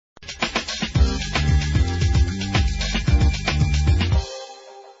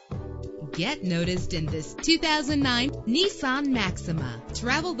Get noticed in this 2009 Nissan Maxima.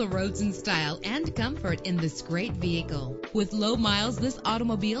 Travel the roads in style and comfort in this great vehicle. With low miles, this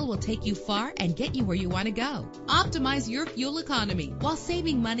automobile will take you far and get you where you want to go. Optimize your fuel economy while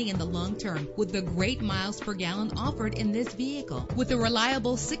saving money in the long term with the great miles per gallon offered in this vehicle. With a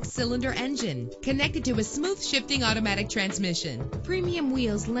reliable 6-cylinder engine connected to a smooth shifting automatic transmission, premium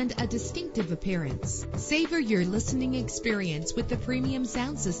wheels lend a distinctive appearance. Savor your listening experience with the premium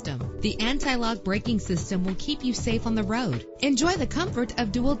sound system. The anti-lock braking system will keep you safe on the road. Enjoy the comfort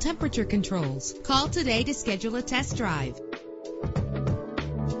of dual temperature controls. Call today to schedule a test drive.